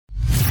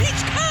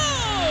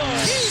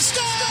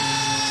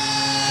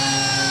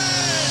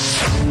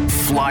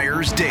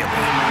Flyers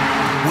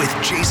Daily with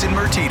Jason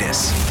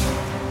Martinez.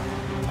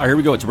 All right, here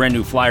we go. It's a brand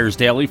new Flyers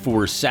Daily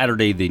for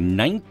Saturday, the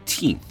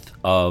 19th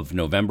of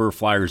November.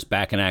 Flyers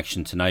back in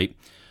action tonight.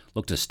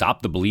 Look to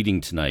stop the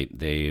bleeding tonight.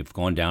 They've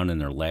gone down in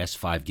their last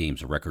 5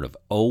 games, a record of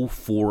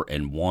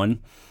 0-4-1.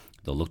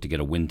 They'll look to get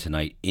a win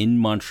tonight in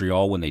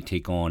Montreal when they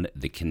take on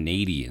the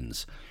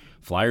Canadiens.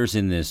 Flyers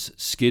in this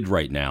skid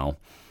right now.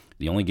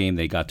 The only game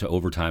they got to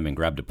overtime and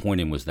grabbed a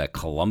point in was that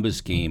Columbus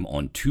game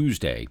on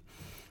Tuesday,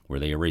 where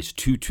they erased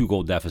 2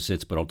 2-goal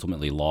deficits but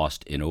ultimately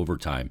lost in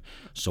overtime.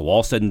 So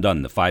all said and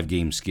done, the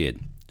 5-game skid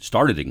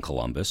started in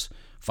Columbus.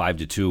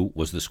 5-2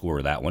 was the score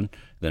of that one.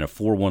 Then a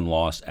 4-1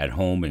 loss at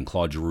home in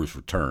Claude Giroux's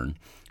return.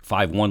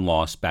 5-1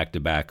 loss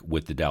back-to-back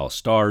with the Dallas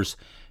Stars.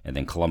 And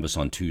then Columbus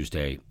on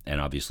Tuesday,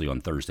 and obviously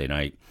on Thursday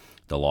night,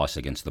 the loss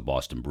against the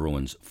Boston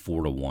Bruins,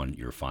 4-1,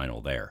 your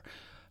final there.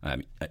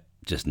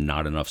 Just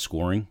not enough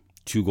scoring.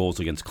 2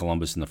 goals against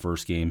Columbus in the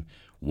first game,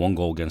 1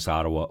 goal against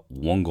Ottawa,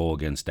 1 goal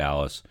against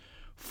Dallas,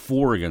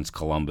 4 against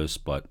Columbus,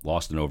 but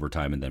lost in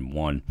overtime, and then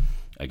 1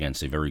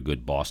 against a very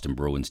good Boston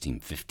Bruins team,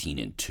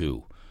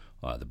 15-2.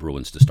 The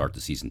Bruins to start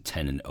the season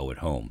 10-0 at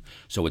home.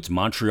 So it's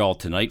Montreal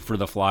tonight for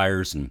the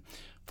Flyers, and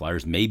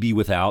Flyers may be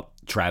without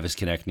Travis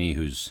Konecny,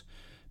 who's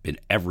been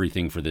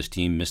everything for this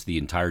team, missed the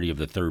entirety of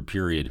the third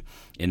period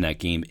in that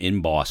game in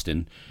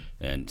Boston,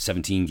 and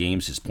 17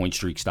 games, his point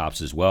streak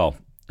stops as well,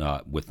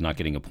 with not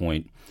getting a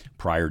point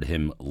prior to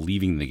him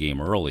leaving the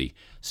game early.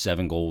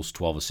 7 goals,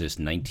 12 assists,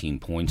 19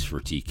 points for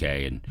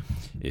TK, and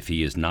if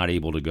he is not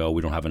able to go,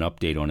 we don't have an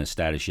update on his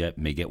status yet,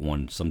 may get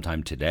one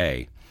sometime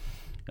today.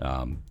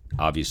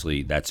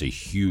 Obviously, that's a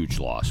huge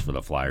loss for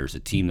the Flyers, a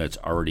team that's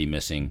already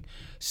missing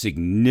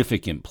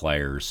significant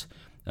players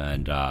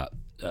and a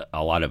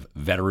lot of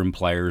veteran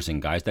players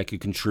and guys that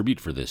could contribute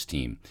for this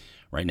team.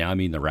 Right now,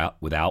 they're out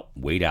without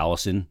Wade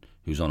Allison,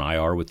 who's on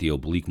IR with the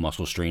oblique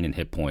muscle strain and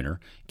hip pointer,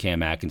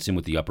 Cam Atkinson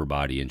with the upper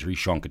body injury,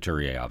 Sean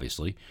Couturier,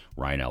 obviously,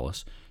 Ryan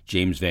Ellis,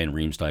 James Van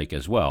Riemsdyk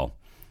as well.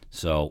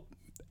 So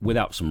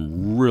without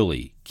some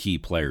really key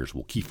players,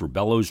 will Kiefer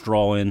Bellows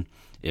draw in?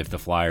 If the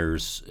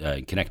Flyers,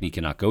 Konecny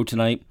cannot go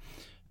tonight,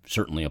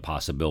 certainly a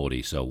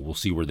possibility. So we'll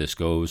see where this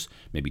goes.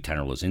 Maybe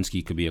Tanner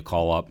Laczynski could be a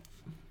call-up.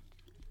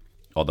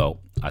 Although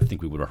I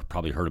think we would have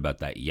probably heard about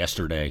that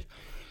yesterday.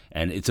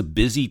 And it's a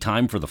busy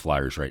time for the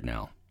Flyers right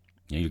now.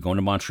 You're going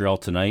to Montreal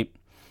tonight.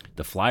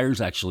 The Flyers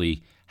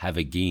actually have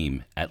a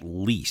game at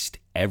least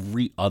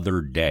every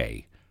other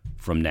day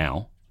from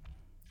now.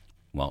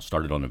 Well, it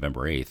started on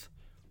November 8th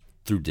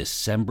through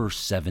December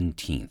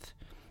 17th.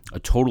 A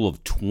total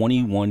of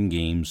 21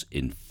 games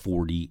in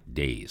 40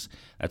 days.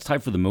 That's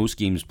tied for the most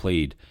games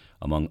played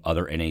among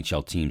other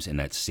NHL teams in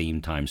that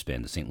same time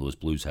span. The St. Louis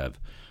Blues have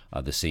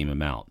the same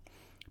amount.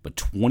 But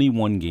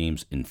 21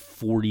 games in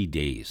 40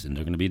 days. And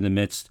they're going to be in the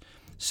midst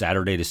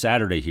Saturday to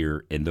Saturday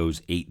here in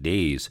those 8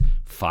 days.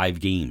 5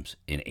 games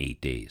in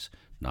 8 days.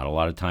 Not a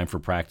lot of time for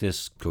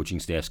practice. Coaching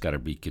staff's got to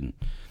be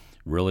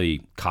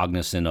really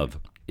cognizant of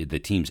the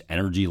team's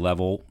energy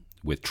level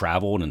with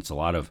travel. And it's a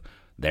lot of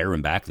there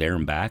and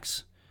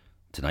backs.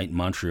 Tonight in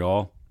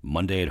Montreal,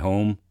 Monday at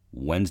home,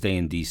 Wednesday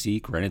in D.C.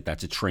 Granted,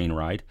 that's a train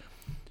ride.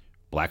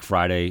 Black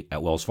Friday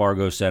at Wells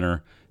Fargo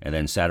Center, and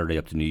then Saturday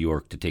up to New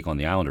York to take on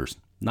the Islanders.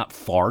 Not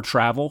far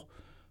travel,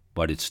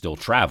 but it's still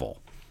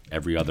travel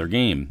every other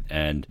game.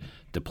 And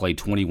to play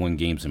 21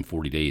 games in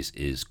 40 days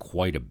is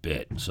quite a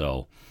bit.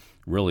 So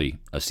really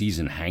a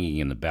season hanging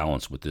in the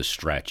balance with this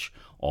stretch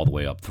all the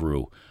way up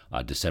through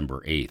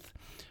December 8th.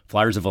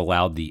 Flyers have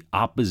allowed the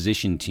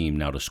opposition team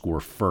now to score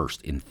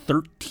first in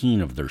 13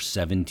 of their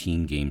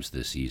 17 games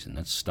this season.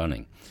 That's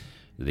stunning.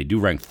 They do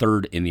rank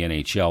third in the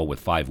NHL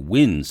with 5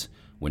 wins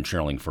when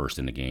trailing first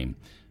in the game.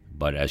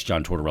 But as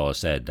John Tortorella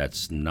said,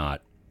 that's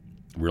not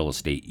real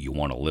estate you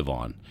want to live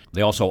on.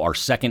 They also are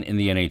second in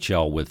the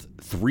NHL with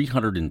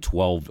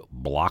 312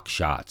 block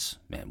shots.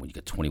 Man, when you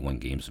get 21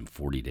 games in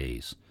 40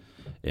 days,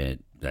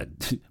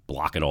 that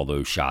blocking all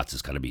those shots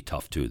is going to be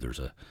tough too. There's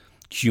a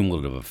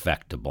cumulative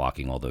effect to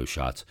blocking all those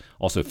shots.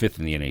 Also fifth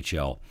in the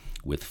NHL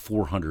with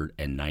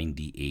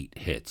 498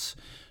 hits.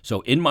 So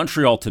in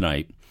Montreal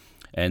tonight,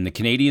 and the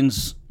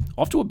Canadiens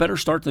off to a better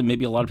start than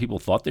maybe a lot of people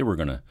thought they were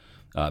going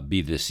to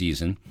be this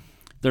season.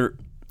 They're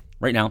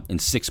right now in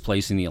 6th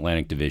place in the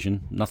Atlantic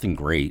Division. Nothing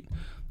great.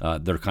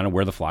 They're kind of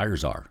where the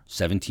Flyers are.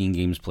 17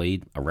 games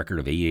played, a record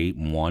of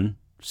 88-1,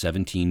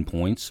 17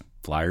 points.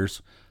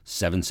 Flyers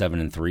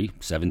 7-7-3,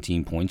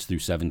 17 points through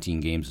 17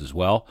 games as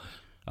well.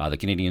 The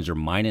Canadiens are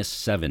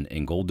 -7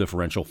 in goal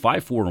differential,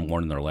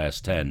 5-4-1 in their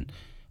last 10,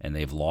 and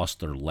they've lost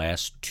their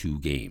last 2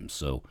 games.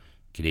 So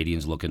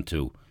Canadiens looking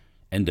to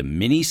end a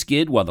mini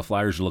skid while the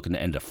Flyers are looking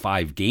to end a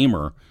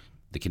 5-gamer.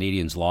 The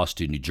Canadiens lost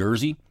to New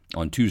Jersey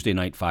on Tuesday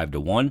night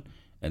 5-1,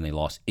 and they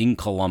lost in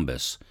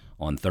Columbus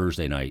on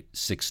Thursday night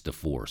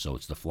 6-4. So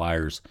it's the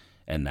Flyers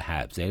and the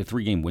Habs. They had a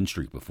 3-game win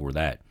streak before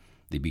that.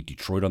 They beat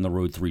Detroit on the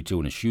road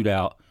 3-2 in a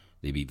shootout.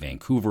 They beat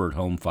Vancouver at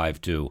home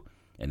 5-2.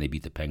 and they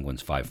beat the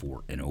Penguins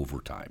 5-4 in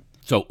overtime.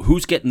 So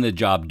who's getting the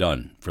job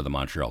done for the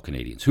Montreal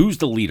Canadiens? Who's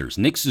the leaders?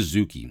 Nick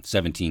Suzuki,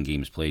 17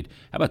 games played.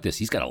 How about this?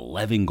 He's got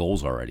 11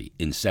 goals already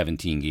in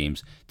 17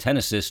 games, 10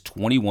 assists,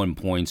 21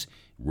 points,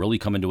 really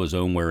coming to his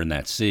own where in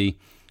that C.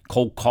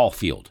 Cole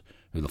Caulfield,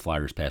 who the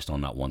Flyers passed on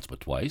not once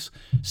but twice,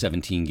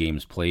 17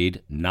 games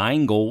played,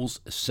 9 goals,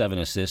 7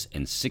 assists,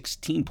 and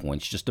 16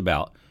 points, just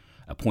about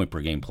a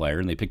point-per-game player.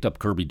 And they picked up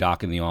Kirby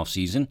Dach in the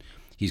offseason.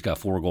 He's got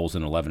 4 goals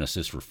and 11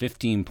 assists for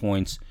 15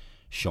 points.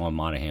 Sean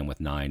Monahan with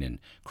 9, and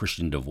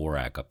Christian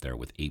Dvorak up there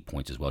with 8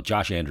 points as well.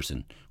 Josh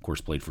Anderson, of course,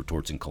 played for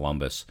Torts in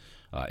Columbus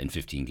in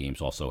 15 games,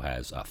 also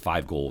has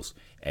 5 goals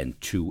and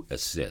 2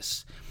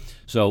 assists.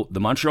 So the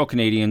Montreal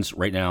Canadiens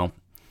right now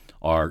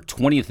are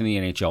 20th in the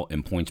NHL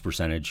in points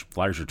percentage.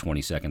 Flyers are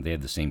 22nd. They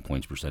have the same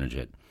points percentage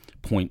at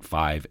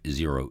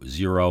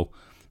 .500.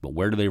 But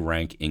where do they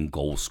rank in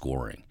goal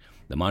scoring?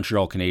 The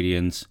Montreal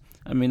Canadiens,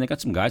 I mean, they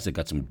got some guys that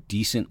got some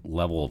decent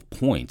level of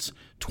points.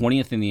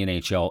 20th in the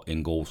NHL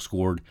in goals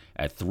scored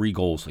at 3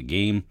 goals a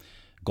game.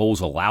 Goals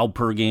allowed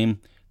per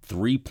game,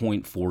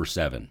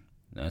 3.47.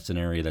 That's an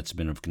area that's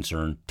been of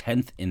concern.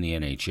 10th in the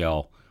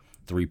NHL,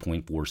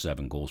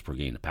 3.47 goals per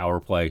game. The power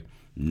play,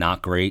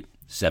 not great,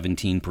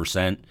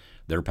 17%.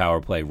 Their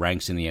power play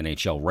ranks in the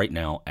NHL right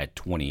now at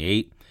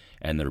 28,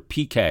 and their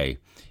PK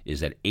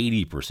is at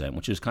 80%,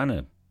 which is kind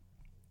of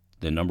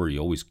the number you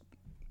always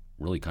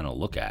really kind of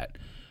look at.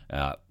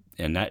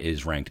 And that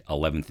is ranked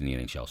 11th in the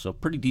NHL. So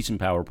pretty decent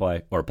power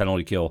play or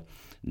penalty kill.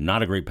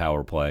 Not a great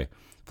power play.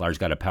 Flyers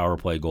got a power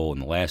play goal in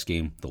the last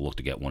game. They'll look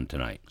to get one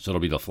tonight. So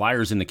it'll be the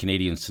Flyers and the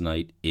Canadiens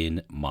tonight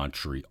in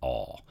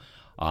Montreal.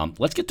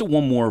 Let's get to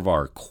one more of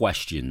our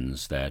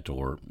questions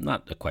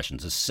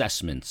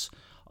assessments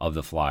of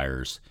the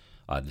Flyers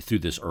through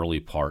this early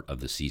part of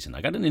the season.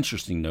 I got an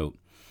interesting note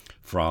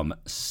from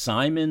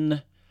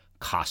Simon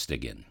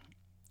Costigan.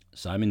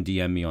 Simon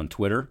DM'd me on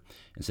Twitter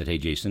and said, "Hey,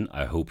 Jason,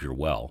 I hope you're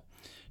well.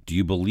 Do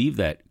you believe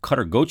that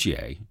Cutter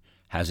Gauthier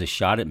has a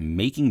shot at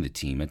making the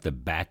team at the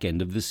back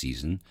end of the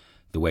season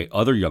the way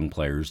other young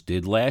players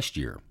did last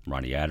year?"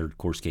 Ronnie Attard, of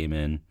course, came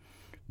in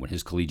when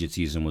his collegiate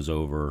season was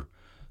over.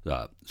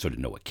 So did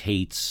Noah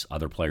Cates.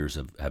 Other players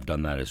have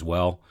done that as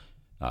well.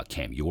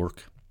 Cam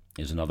York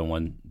is another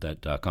one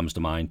that comes to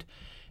mind.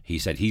 He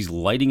said he's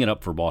lighting it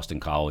up for Boston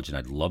College, and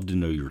I'd love to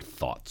know your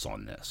thoughts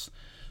on this.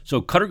 So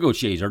Cutter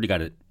Gauthier's already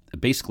got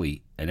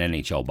basically an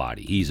NHL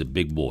body. He's a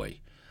big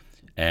boy,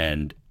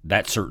 and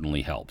that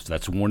certainly helps.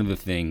 That's one of the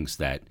things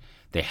that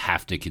they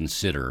have to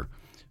consider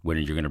when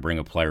you're going to bring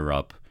a player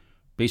up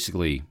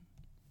basically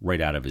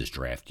right out of his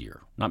draft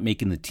year. Not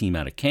making the team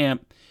out of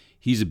camp.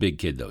 He's a big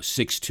kid, though,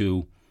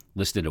 6'2",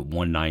 listed at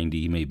 190.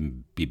 He may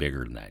even be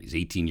bigger than that. He's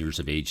 18 years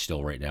of age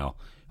still right now.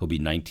 He'll be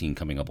 19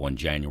 coming up on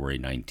January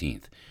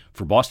 19th.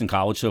 For Boston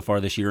College so far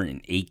this year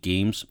in 8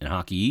 games in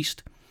Hockey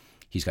East,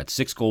 he's got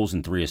 6 goals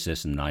and 3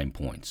 assists and 9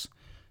 points.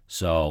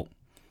 So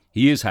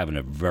he is having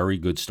a very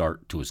good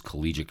start to his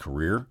collegiate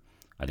career.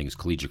 I think his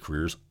collegiate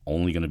career is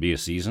only going to be a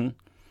season.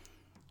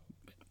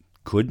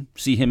 Could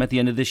see him at the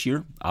end of this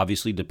year.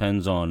 Obviously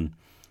depends on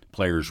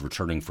players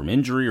returning from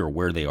injury or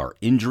where they are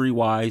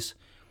injury-wise.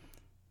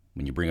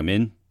 When you bring him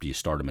in, do you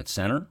start him at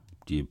center?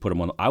 Do you put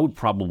him on? I would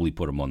probably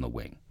put him on the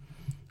wing.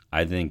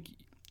 I think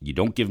you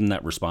don't give him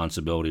that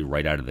responsibility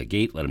right out of the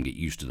gate. Let him get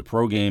used to the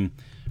pro game.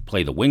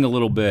 Play the wing a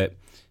little bit.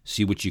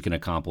 See what you can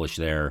accomplish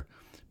there.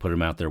 Put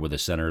him out there with a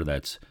center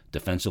that's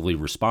defensively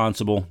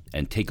responsible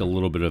and take a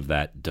little bit of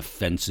that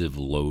defensive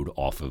load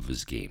off of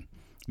his game.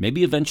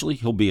 Maybe eventually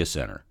he'll be a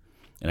center.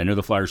 And I know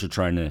the Flyers are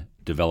trying to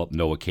develop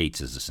Noah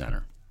Cates as a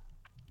center.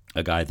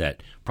 A guy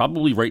that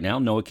probably right now,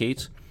 Noah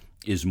Cates,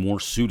 is more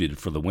suited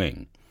for the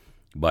wing.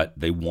 But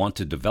they want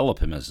to develop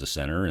him as the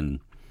center. And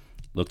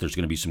look, there's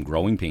going to be some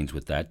growing pains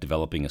with that,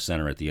 developing a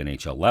center at the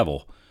NHL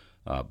level.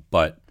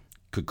 But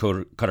could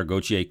Cutter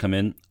Gauthier come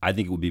in? I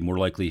think it would be more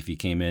likely if he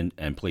came in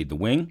and played the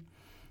wing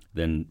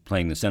than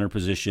playing the center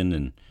position,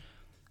 and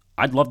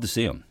I'd love to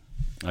see him.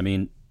 I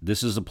mean,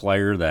 this is a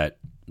player that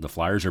the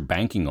Flyers are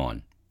banking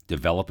on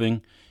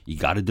developing. You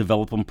got to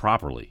develop them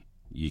properly.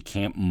 You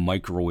can't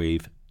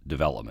microwave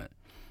development.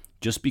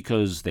 Just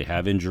because they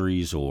have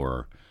injuries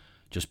or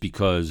just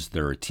because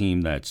they're a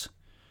team that's,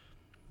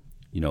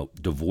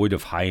 devoid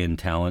of high-end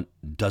talent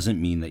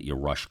doesn't mean that you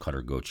rush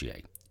Cutter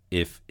Gauthier.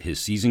 If his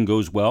season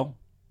goes well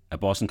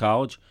at Boston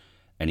College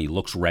and he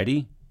looks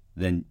ready,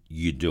 then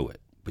you do it.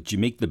 But you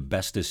make the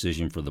best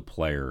decision for the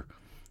player,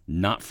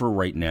 not for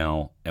right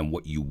now and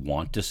what you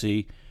want to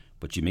see,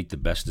 but you make the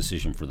best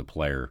decision for the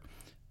player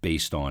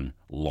based on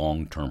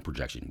long-term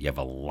projection. You have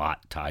a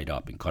lot tied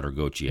up in Cutter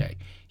Gauthier.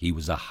 He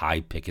was a high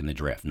pick in the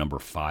draft, number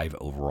 5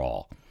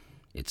 overall.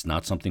 It's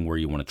not something where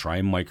you want to try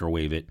and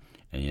microwave it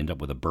and you end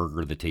up with a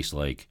burger that tastes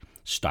like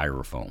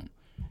styrofoam.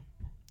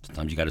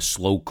 Sometimes you got to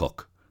slow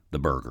cook the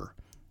burger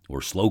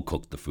or slow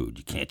cook the food.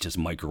 You can't just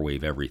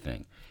microwave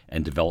everything.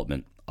 And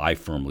development, I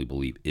firmly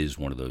believe, is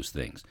one of those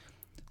things.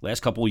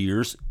 Last couple of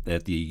years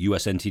at the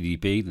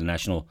USNTDP, the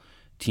National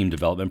Team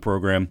Development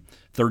Program,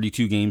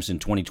 32 games in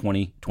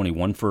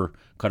 2020-21 for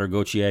Cutter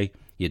Gauthier.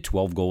 He had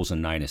 12 goals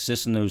and 9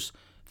 assists in those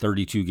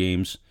 32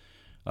 games,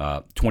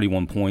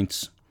 21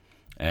 points.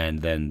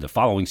 And then the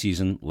following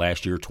season,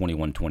 last year,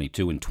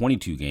 21-22 in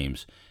 22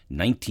 games,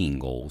 19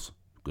 goals,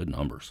 good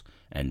numbers,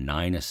 and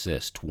 9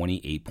 assists,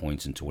 28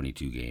 points in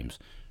 22 games.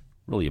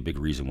 Really a big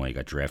reason why he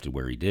got drafted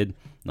where he did,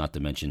 not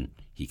to mention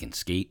he can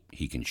skate,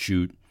 he can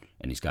shoot,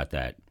 and he's got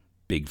that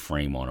big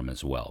frame on him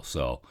as well.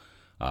 So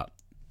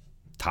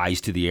ties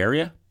to the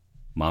area.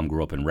 Mom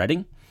grew up in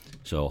Reading,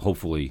 so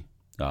hopefully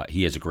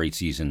he has a great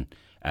season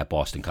at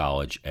Boston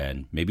College,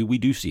 and maybe we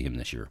do see him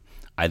this year.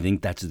 I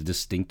think that's a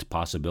distinct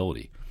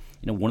possibility.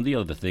 One of the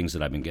other things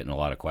that I've been getting a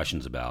lot of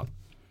questions about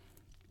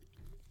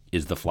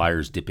is the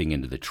Flyers dipping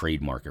into the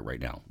trade market right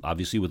now.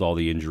 Obviously, with all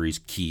the injuries,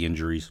 key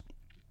injuries,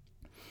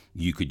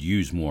 you could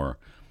use more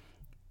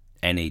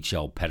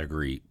NHL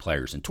pedigree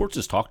players. And Torts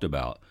has talked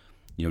about,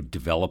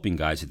 developing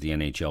guys at the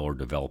NHL or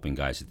developing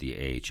guys at the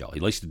AHL. He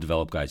likes to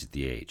develop guys at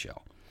the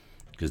AHL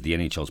because the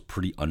NHL is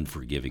pretty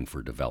unforgiving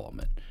for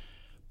development.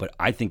 But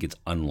I think it's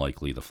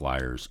unlikely the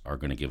Flyers are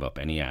going to give up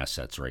any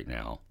assets right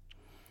now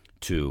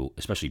to,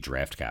 especially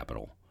draft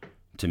capital,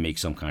 to make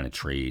some kind of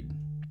trade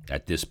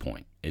at this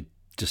point. It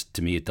just,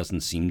 to me, it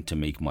doesn't seem to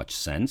make much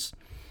sense.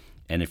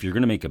 And if you're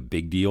going to make a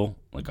big deal,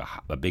 like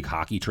a big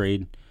hockey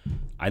trade,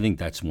 I think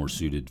that's more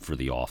suited for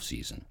the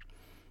offseason.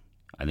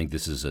 I think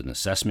this is an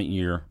assessment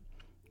year,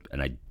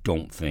 and I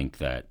don't think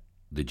that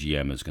the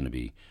GM is going to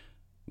be,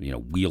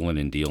 wheeling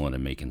and dealing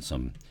and making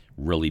some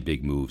really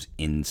big moves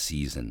in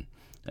season,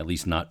 at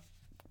least not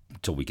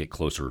until we get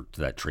closer to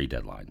that trade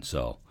deadline.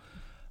 So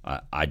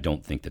I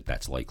don't think that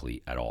that's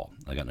likely at all.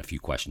 I got a few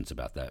questions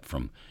about that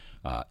from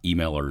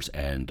emailers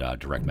and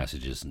direct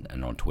messages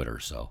and on Twitter.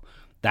 So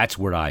that's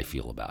what I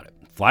feel about it.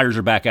 Flyers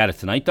are back at it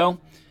tonight, though,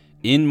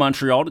 in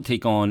Montreal to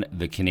take on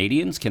the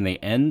Canadiens. Can they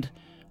end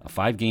a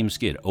 5-game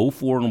skid?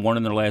 0-4-1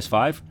 in their last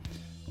 5?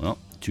 Well,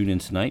 tune in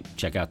tonight,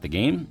 check out the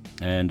game,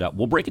 and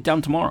we'll break it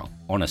down tomorrow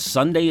on a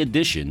Sunday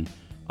edition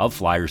of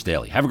Flyers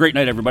Daily. Have a great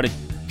night, everybody.